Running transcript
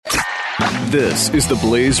This is the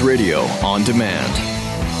Blaze Radio on demand.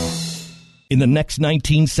 In the next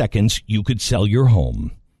 19 seconds, you could sell your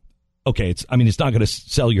home. Okay, it's not going to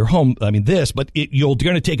sell your home, but you're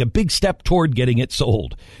going to take a big step toward getting it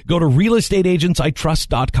sold. Go to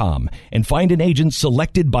realestateagentsitrust.com and find an agent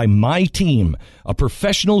selected by my team, a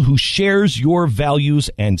professional who shares your values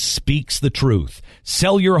and speaks the truth.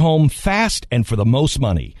 Sell your home fast and for the most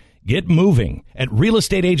money. Get moving at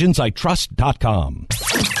realestateagentsitrust.com.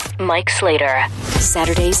 Mike Slater,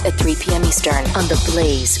 Saturdays at 3 p.m. Eastern on the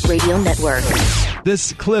Blaze Radio Network.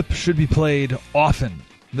 This clip should be played often.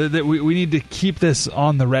 We need to keep this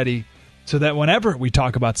on the ready so that whenever we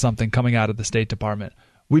talk about something coming out of the State Department,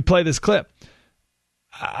 we play this clip.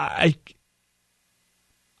 I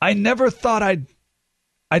never thought I'd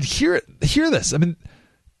hear this.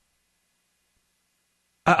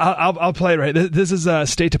 I'll play it right. This is a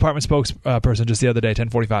State Department spokesperson just the other day,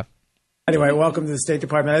 1045. Anyway, welcome to the State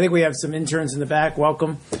Department. I think we have some interns in the back.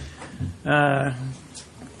 Welcome.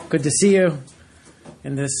 Good to see you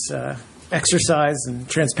in this exercise in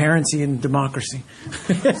transparency and democracy.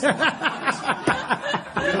 Is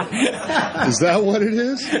that what it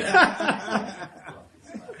is?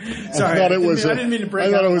 Sorry, I thought it was. I didn't mean to break.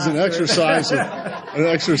 I thought it was an exercise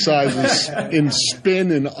in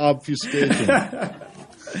spin and obfuscation.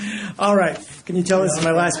 All right. Can you tell this is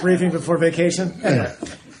my last briefing before vacation? Anyway.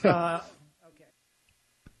 Okay.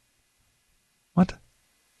 What?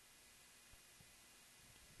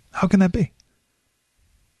 How can that be?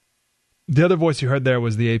 The other voice you heard there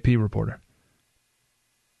was the AP reporter.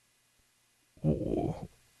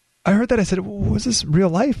 I heard that. I said, was this real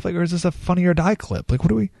life? Or is this a Funny or Die clip? What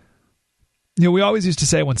do we... we always used to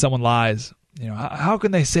say when someone lies, how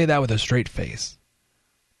can they say that with a straight face?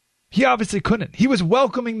 He obviously couldn't. He was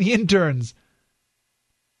welcoming the interns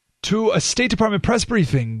to a State Department press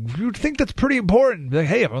briefing. You would think that's pretty important. Be like,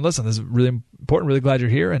 hey, everyone, listen, this is really important. Really glad you're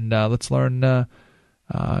here, and let's learn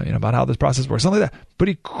about how this process works, something like that. But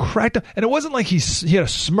he cracked up, and it wasn't like he had a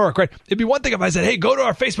smirk, right? It'd be one thing if I said, hey, go to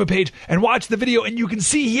our Facebook page and watch the video, and you can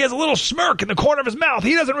see he has a little smirk in the corner of his mouth.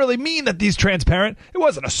 He doesn't really mean that he's transparent. It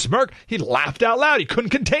wasn't a smirk. He laughed out loud. He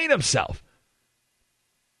couldn't contain himself.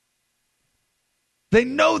 They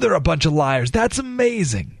know they're a bunch of liars. That's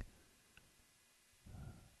amazing.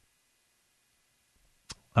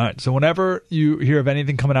 All right, so whenever you hear of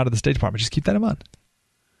anything coming out of the State Department, just keep that in mind.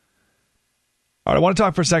 All right, I want to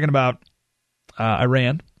talk for a second about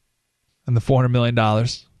Iran and the $400 million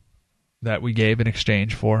that we gave in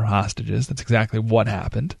exchange for hostages. That's exactly what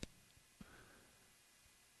happened.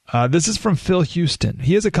 This is from Phil Houston.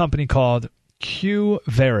 He has a company called Q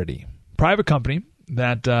Verity, private company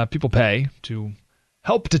that people pay to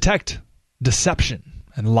help detect deception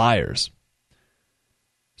and liars.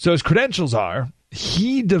 So his credentials are,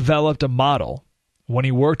 he developed a model when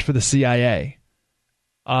he worked for the CIA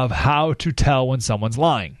of how to tell when someone's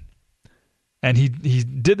lying. And he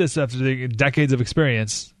did this after decades of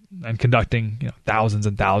experience and conducting thousands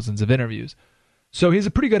and thousands of interviews. So he has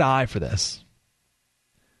a pretty good eye for this.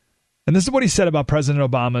 And this is what he said about President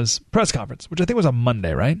Obama's press conference, which I think was on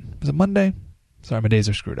Monday, right? Was it Monday? Sorry, my days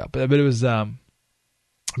are screwed up. But it was, I've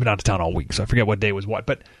been out of town all week, so I forget what day was what.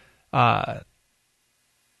 But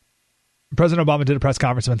President Obama did a press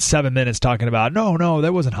conference in 7 minutes talking about, no,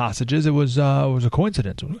 that wasn't hostages. It was a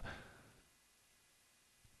coincidence.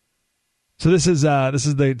 So this is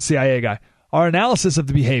the CIA guy. Our analysis of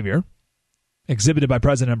the behavior exhibited by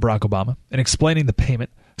President Barack Obama in explaining the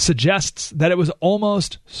payment suggests that it was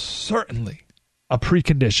almost certainly a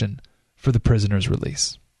precondition for the prisoner's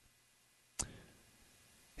release.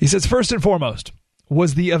 He says, first and foremost,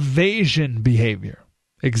 was the evasion behavior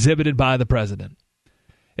exhibited by the president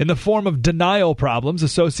in the form of denial problems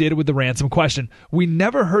associated with the ransom question. We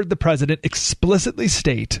never heard the president explicitly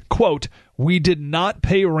state, quote, we did not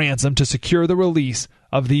pay ransom to secure the release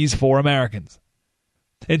of these 4 Americans.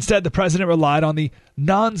 Instead, the president relied on the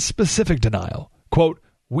non-specific denial, quote,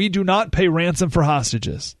 we do not pay ransom for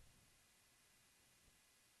hostages.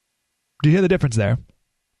 Do you hear the difference there?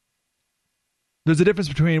 There's a difference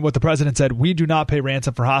between what the president said, we do not pay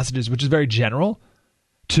ransom for hostages, which is very general,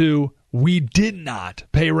 to we did not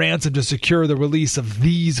pay ransom to secure the release of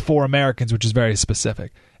these 4 Americans, which is very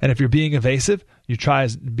specific. And if you're being evasive, you try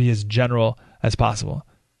to be as general as possible.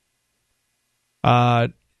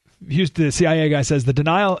 The CIA guy says the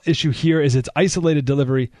denial issue here is its isolated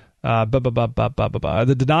delivery.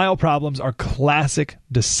 The denial problems are classic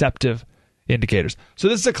deceptive indicators. So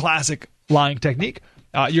this is a classic lying technique.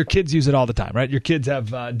 Your kids use it all the time, right? Your kids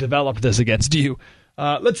have developed this against you.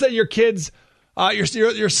 Let's say your kids,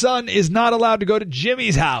 your son is not allowed to go to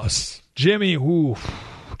Jimmy's house. Jimmy,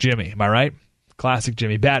 am I right? Classic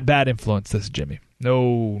Jimmy. Bad influence, this Jimmy.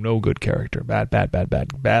 No good character.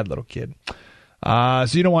 Bad little kid. So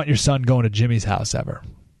you don't want your son going to Jimmy's house ever.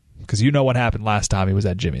 Because you know what happened last time he was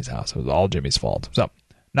at Jimmy's house. It was all Jimmy's fault. So,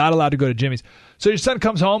 not allowed to go to Jimmy's. So your son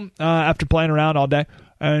comes home after playing around all day,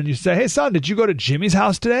 and you say, hey, son, did you go to Jimmy's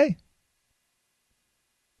house today?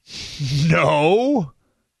 No.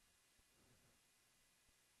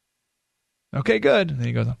 Okay, good. And then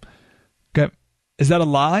he goes, okay, is that a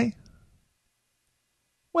lie?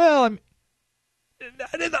 Well,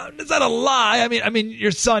 is that a lie? I mean,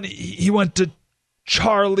 your son, he went to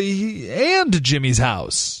Charlie and Jimmy's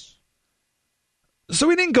house. So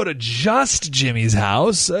we didn't go to just Jimmy's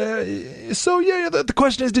house. So yeah, the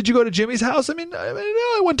question is, did you go to Jimmy's house? I mean, no,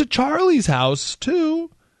 I went to Charlie's house too.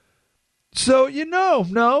 So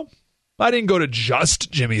no, I didn't go to just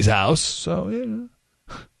Jimmy's house. So yeah,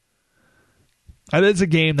 and it's a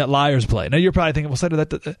game that liars play. Now you're probably thinking, well, Slater,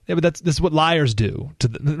 but this is what liars do to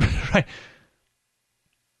right.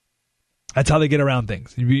 That's how they get around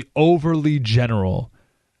things. You be overly general.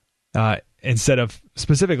 Instead of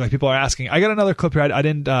specific, like people are asking. I got another clip here. I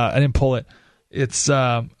didn't pull it. It's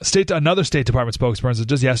another State Department spokesperson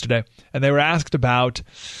just yesterday, and they were asked about,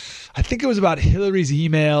 I think it was about Hillary's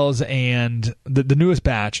emails and the newest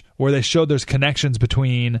batch, where they showed there's connections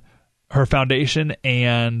between her foundation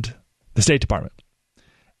and the State Department,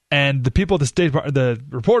 and the people at the State Department, the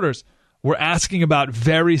reporters, were asking about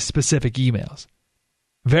very specific emails,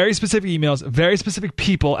 very specific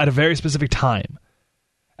people at a very specific time.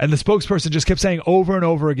 And the spokesperson just kept saying over and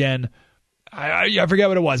over again, I forget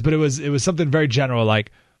what it was, but it was something very general,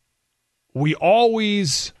 like, we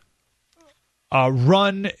always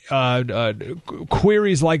run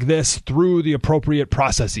queries like this through the appropriate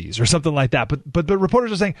processes, or something like that. But the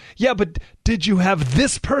reporters are saying, yeah, but did you have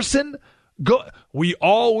this person go? We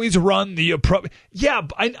always run the appropriate. Yeah,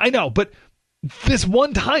 I know, but this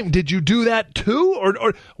one time, did you do that too?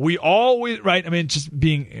 Or we always, right? I mean, just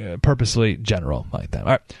being purposely general like that.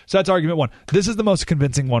 All right. So that's argument one. This is the most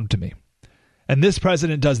convincing one to me. And this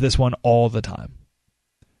president does this one all the time.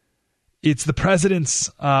 It's the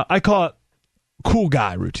president's, I call it cool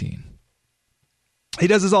guy routine. He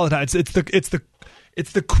does this all the time. It's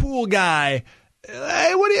the cool guy.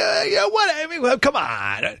 Hey, what do you? What? I mean, come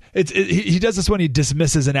on. He does this when he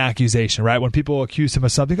dismisses an accusation, right? When people accuse him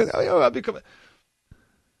of something. He goes,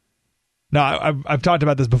 Now, I've talked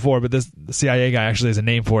about this before, but the CIA guy actually has a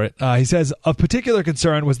name for it. He says, of particular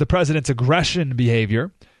concern was the president's aggression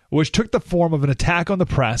behavior, which took the form of an attack on the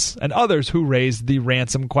press and others who raised the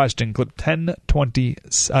ransom question. Clip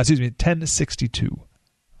 1062.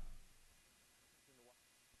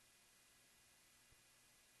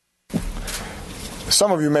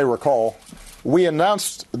 Some of you may recall, we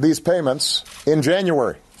announced these payments in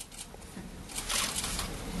January,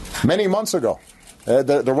 many months ago.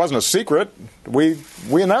 There wasn't a secret. We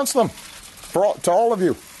announced them to all of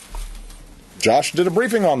you. Josh did a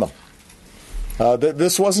briefing on them.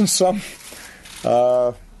 This wasn't some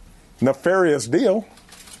nefarious deal.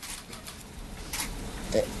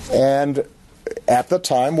 And at the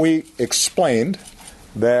time, we explained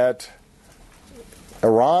that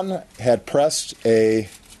Iran had pressed a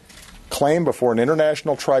claim before an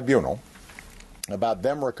international tribunal about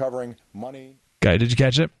them recovering money. Okay, did you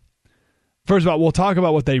catch it? First of all, we'll talk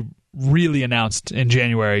about what they really announced in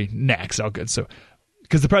January next. Okay, so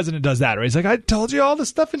because the president does that, right? He's like, I told you all this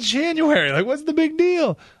stuff in January. Like, what's the big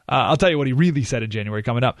deal? I'll tell you what he really said in January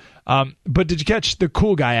coming up. But did you catch the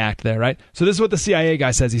cool guy act there, right? So this is what the CIA guy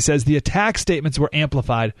says. He says the attack statements were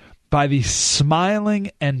amplified by the smiling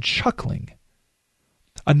and chuckling.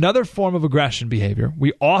 Another form of aggression behavior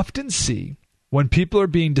we often see when people are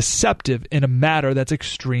being deceptive in a matter that's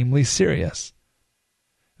extremely serious.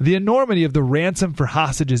 The enormity of the ransom for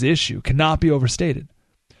hostages issue cannot be overstated.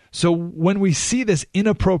 So when we see this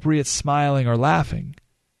inappropriate smiling or laughing,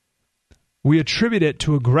 we attribute it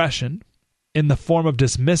to aggression in the form of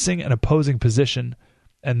dismissing an opposing position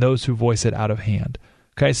and those who voice it out of hand.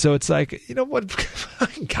 Okay, so it's like, you know what,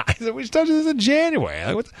 guys, we started this in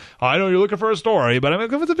January. Like, I know you're looking for a story, but I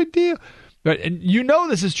mean, what's the big deal? Right? And you know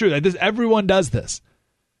this is true. Like this, everyone does this.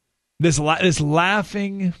 This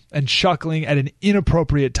laughing and chuckling at an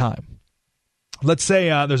inappropriate time. Let's say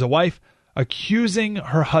there's a wife accusing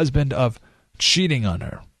her husband of cheating on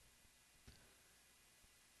her.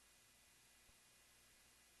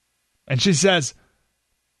 And she says,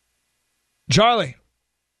 Charlie,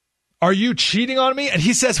 are you cheating on me? And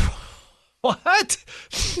he says, what?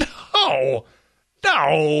 No,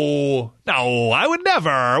 I would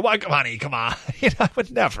never. Why, honey, come on. I would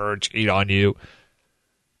never cheat on you.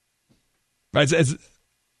 Right?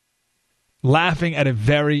 laughing at a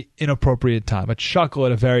very inappropriate time, a chuckle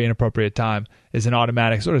at a very inappropriate time is an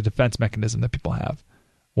automatic sort of defense mechanism that people have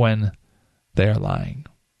when they are lying.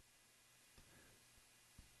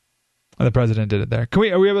 And the president did it there.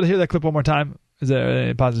 Are we able to hear that clip one more time? Is there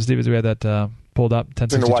any positive, Steve, as we had that pulled up?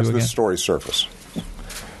 1062 to watch again. this story surface.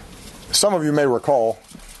 Some of you may recall,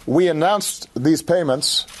 we announced these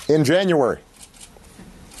payments in January,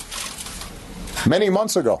 many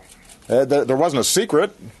months ago. There wasn't a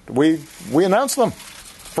secret. We announced them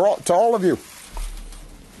to all of you.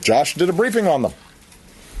 Josh did a briefing on them.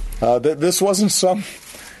 This wasn't some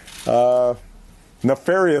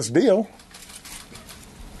nefarious deal.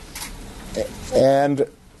 And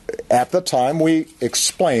at the time, we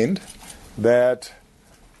explained that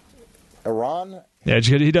Iran... Yeah,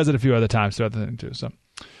 he does it a few other times throughout the thing, too. So,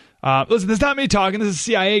 listen, this is not me talking. This is a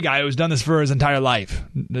CIA guy who's done this for his entire life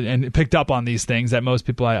and picked up on these things that most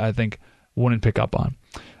people, I think, wouldn't pick up on.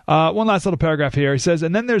 One last little paragraph here. He says,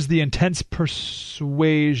 and then there's the intense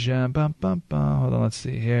persuasion. Hold on, let's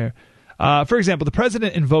see here. For example, the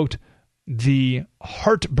president invoked the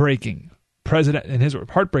heartbreaking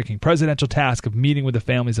presidential task of meeting with the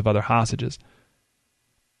families of other hostages.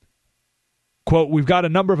 Quote, we've got a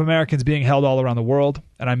number of Americans being held all around the world,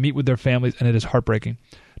 and I meet with their families, and it is heartbreaking.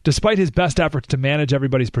 Despite his best efforts to manage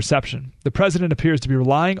everybody's perception, the president appears to be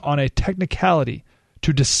relying on a technicality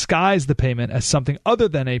to disguise the payment as something other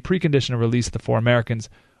than a precondition of release of the 4 Americans,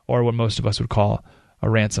 or what most of us would call a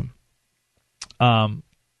ransom. So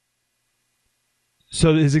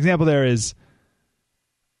his example there is...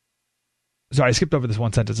 Sorry, I skipped over this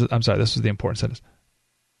one sentence. I'm sorry, this was the important sentence.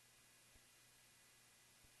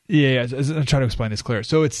 Yeah, I'm trying to explain this clear.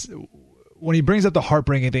 So it's when he brings up the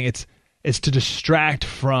heartbreaking thing, it's to distract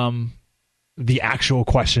from the actual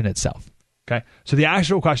question itself. Okay, so the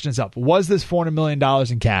actual question itself, was this $400 million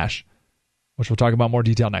in cash, which we'll talk about more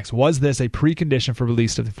detail next, was this a precondition for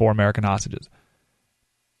release of the 4 American hostages?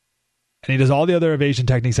 And he does all the other evasion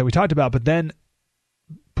techniques that we talked about, but then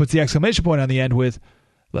puts the exclamation point on the end with,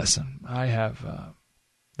 listen, I have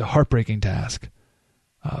the heartbreaking task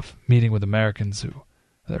of meeting with Americans who,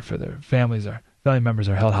 for their family members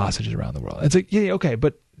are held hostages around the world. It's like, yeah, okay,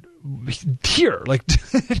 but here, like,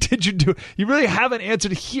 you really haven't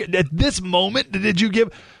answered here at this moment? Did you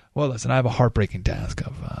give? Well, listen, I have a heartbreaking task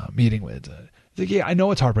of meeting with. It's like, yeah, I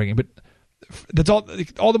know it's heartbreaking, but that's all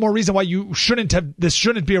the more reason why this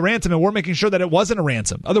shouldn't be a ransom, and we're making sure that it wasn't a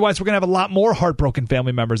ransom. Otherwise, we're going to have a lot more heartbroken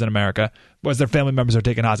family members in America as their family members are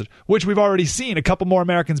taken hostage, which we've already seen a couple more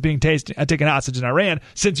Americans being taken hostage in Iran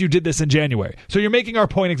since you did this in January. So you're making our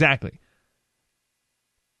point exactly.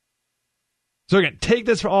 So again, take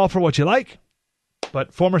this for what you like,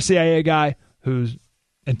 but former CIA guy whose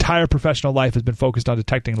entire professional life has been focused on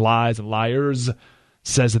detecting lies and liars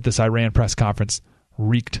says that this Iran press conference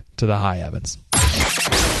reeked to the high heavens.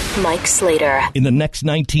 Mike Slater. In the next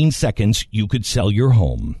 19 seconds, you could sell your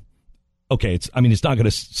home. Okay, it's not going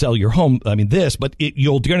to sell your home, but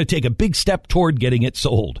you're going to take a big step toward getting it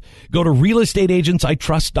sold. Go to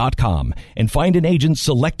realestateagentsitrust.com and find an agent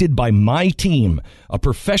selected by my team, a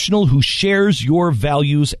professional who shares your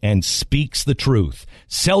values and speaks the truth.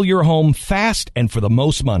 Sell your home fast and for the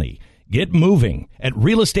most money. Get moving at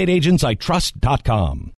realestateagentsitrust.com.